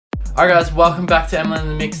Alright guys, welcome back to Emlyn in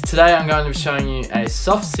the Mix. Today I'm going to be showing you a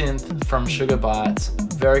soft synth from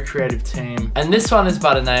Sugarbytes, very creative team. And this one is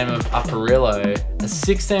by the name of Aparillo, a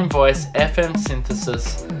 16 voice FM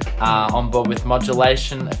synthesis on board with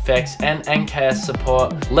modulation, effects and NKS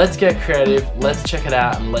support. Let's get creative, let's check it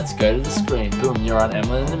out and let's go to the screen. Boom, you're on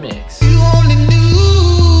Emlyn in the Mix. You only knew.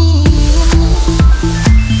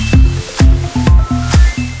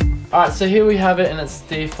 Alright, so here we have it in its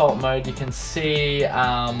default mode. You can see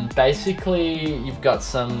basically you've got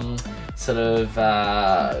some sort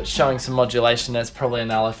of showing some modulation. There's probably an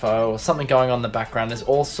LFO or something going on in the background. There's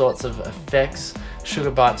all sorts of effects.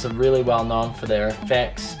 Sugarbytes are really well known for their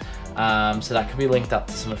effects, so that could be linked up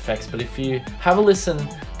to some effects. But if you have a listen,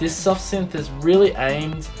 this soft synth is really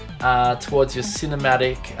aimed towards your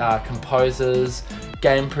cinematic composers,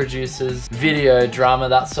 game producers, video, drama,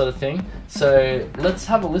 that sort of thing. So let's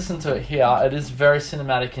have a listen to it here. It is very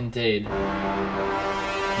cinematic indeed.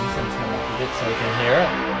 I'm just going to turn it up a bit so we can hear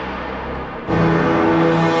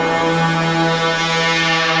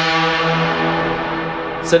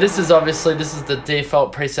it. So this is the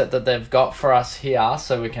default preset that they've got for us here,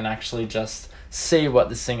 so we can actually just see what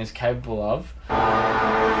this thing is capable of.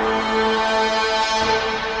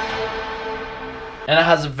 And it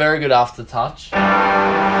has a very good aftertouch.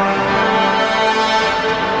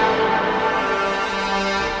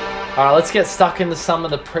 Alright, let's get stuck into some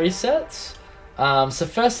of the presets. So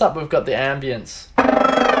first up, we've got the Ambience.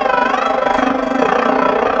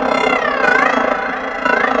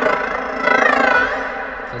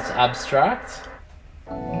 So it's abstract.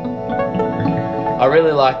 I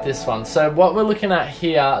really like this one. So what we're looking at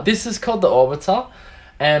here, this is called the Orbiter.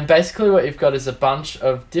 And basically what you've got is a bunch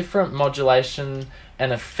of different modulation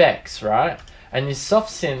and effects, right? And your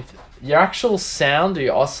soft synth, your actual sound or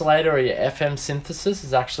your oscillator or your FM synthesis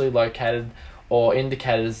is actually located or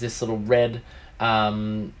indicated as this little red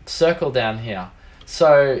circle down here.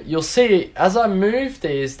 So you'll see as I move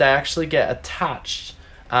these, they actually get attached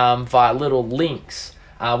via little links,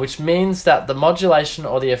 which means that the modulation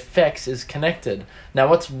or the effects is connected. Now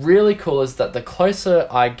what's really cool is that the closer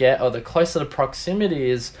I get, or the closer the proximity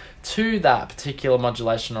is to that particular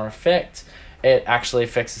modulation or effect, it actually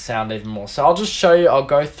affects the sound even more. So I'll just show you, I'll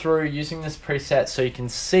go through using this preset so you can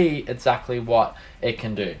see exactly what it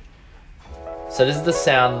can do. So this is the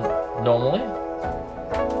sound normally.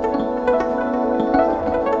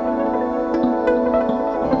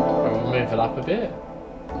 We'll move it up a bit.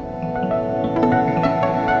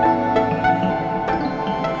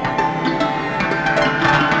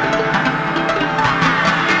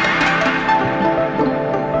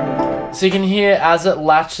 So you can hear as it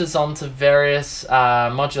latches onto various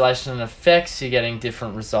modulation and effects, you're getting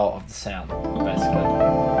different result of the sound, basically.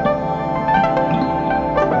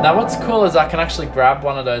 Now what's cool is I can actually grab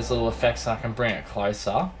one of those little effects and I can bring it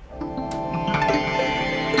closer.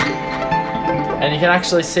 And you can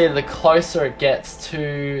actually see the closer it gets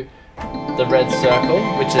to the red circle,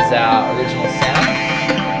 which is our original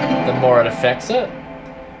sound, the more it affects it.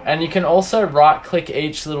 And you can also right click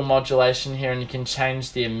each little modulation here and you can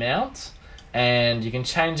change the amount and you can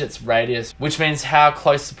change its radius, which means how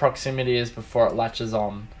close the proximity is before it latches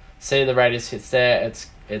on. See, the radius hits there,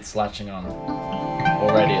 it's latching on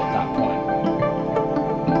already at that point.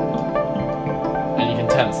 And you can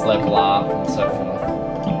turn its level up and so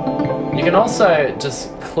forth. You can also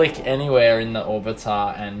just click anywhere in the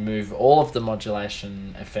orbiter and move all of the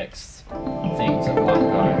modulation effects things at one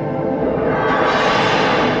go.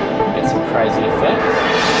 Get some crazy effects.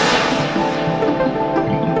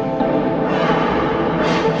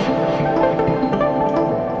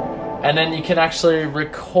 And then you can actually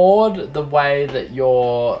record the way that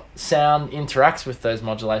your sound interacts with those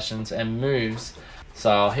modulations and moves. So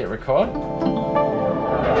I'll hit record.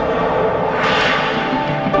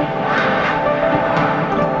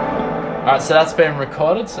 Alright, so that's been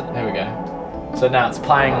recorded. So here we go. So now it's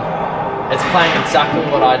playing exactly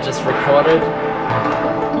what I just recorded.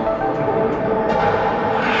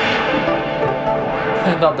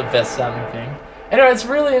 Not the best sounding thing. Anyway, it's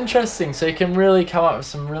really interesting. So you can really come up with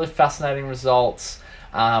some really fascinating results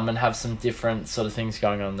and have some different sort of things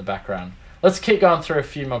going on in the background. Let's keep going through a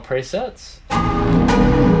few more presets.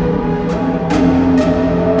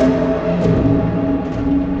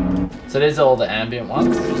 So these are all the ambient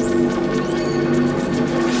ones.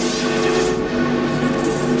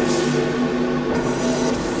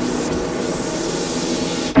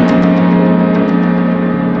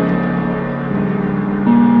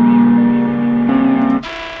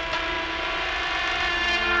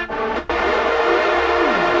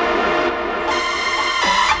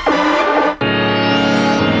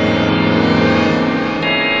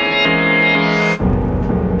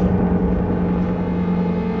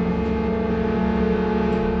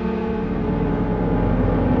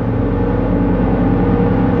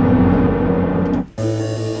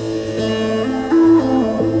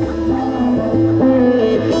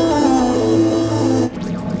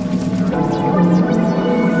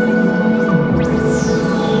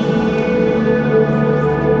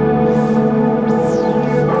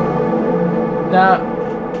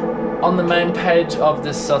 main page of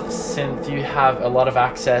this Soft Synth, you have a lot of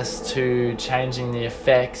access to changing the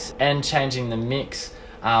effects and changing the mix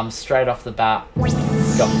straight off the bat.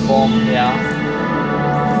 You've got form here.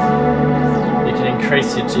 You can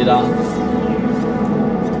increase your jitter,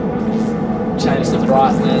 change the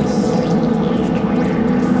brightness.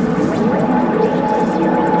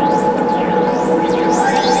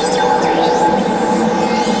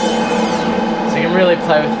 Really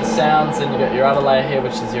play with the sounds, and you've got your other layer here,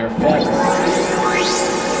 which is your effects.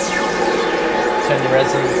 Turn your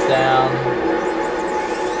resonance down,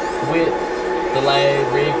 width, delay,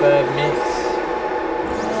 reverb, mix,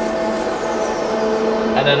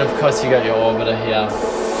 and then of course you got your orbiter here.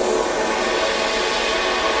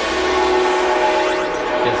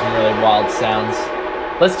 Get some really wild sounds.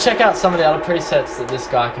 Let's check out some of the other presets that this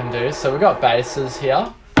guy can do. So we've got basses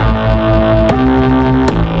here.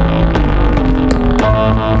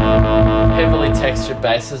 Heavily textured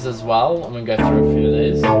basses as well. I'm going to go through a few of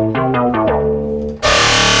these.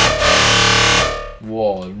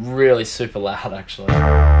 Whoa, really super loud actually.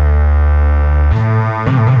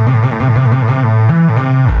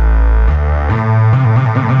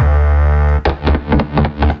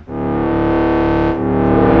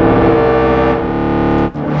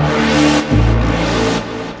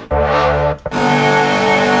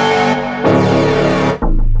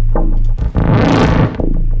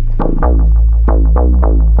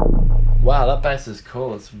 Wow, that bass is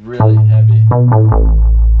cool. It's really heavy.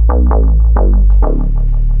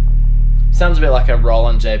 Sounds a bit like a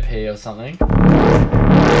Roland JP or something.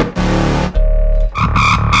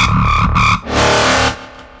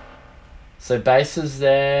 So basses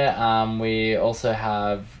there. We also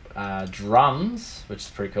have drums, which is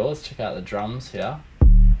pretty cool. Let's check out the drums here.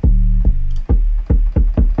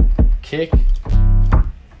 Kick.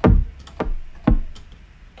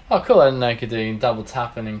 Oh cool, I didn't know you could do double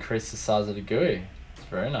tap and increase the size of the GUI. It's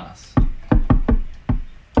very nice.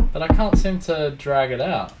 But I can't seem to drag it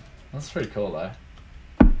out. That's pretty cool though.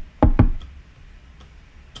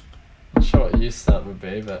 Not sure what use that would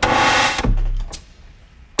be, but...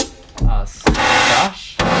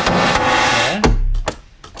 crash. Yeah.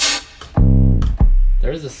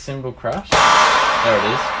 There is a cymbal crash. There it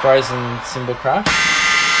is. Frozen cymbal crash.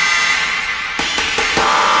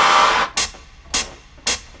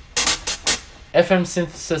 FM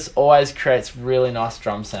synthesis always creates really nice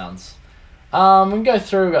drum sounds. We can go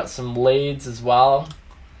through, we've got some leads as well.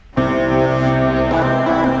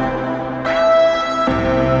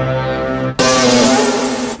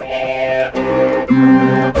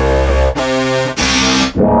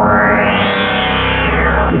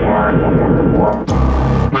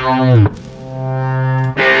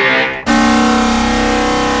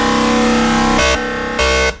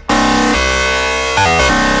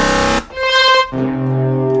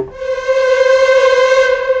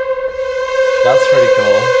 That's pretty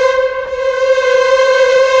cool.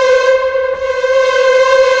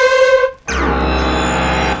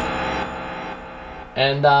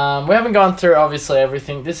 And we haven't gone through obviously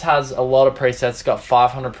everything. This has a lot of presets. It's got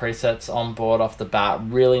 500 presets on board off the bat,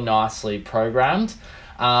 really nicely programmed.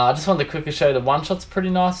 I just wanted to quickly show you the one shot's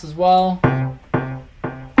pretty nice as well.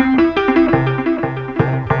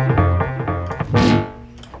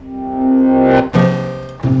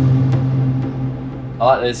 I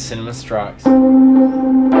like these cinema strikes.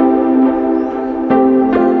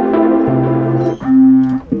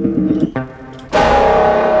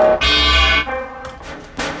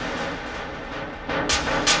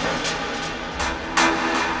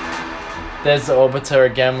 There's the orbiter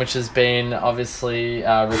again, which has been obviously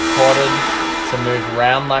recorded to move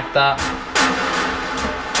around like that.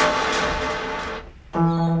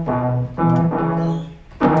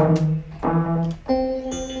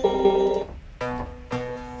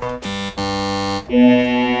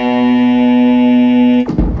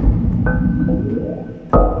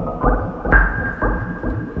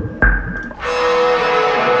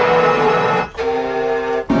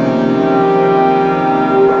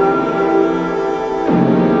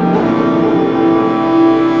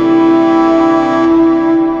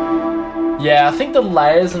 Yeah, I think the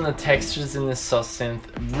layers and the textures in this Soft Synth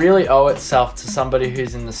really owe itself to somebody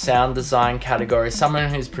who's in the sound design category, someone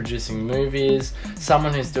who's producing movies,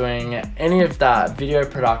 someone who's doing any of that, video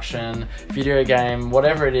production, video game,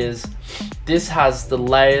 whatever it is. This has the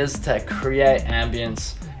layers to create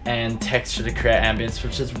ambience and texture to create ambience,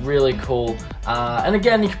 which is really cool. And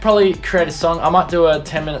again, you could probably create a song. I might do a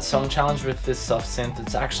 10-minute song challenge with this Soft Synth.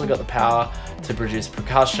 It's actually got the power to produce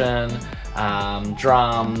percussion,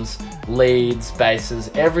 drums, leads, basses,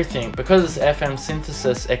 everything. Because it's FM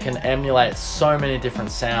synthesis, it can emulate so many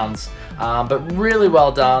different sounds. But really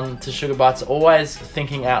well done to Sugarbytes, always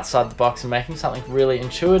thinking outside the box and making something really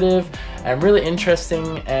intuitive and really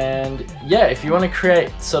interesting. And yeah, if you want to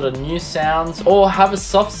create sort of new sounds or have a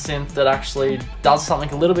soft synth that actually does something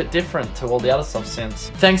a little bit different to all the other soft synths.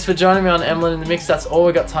 Thanks for joining me on Emlyn in the Mix. That's all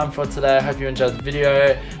we got time for today. I hope you enjoyed the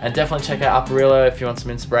video, and definitely check out Aparillo if you want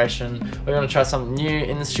some inspiration. We're going to try something new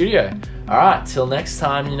in the studio. Alright, till next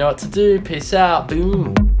time, you know what to do. Peace out.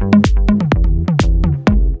 Boom.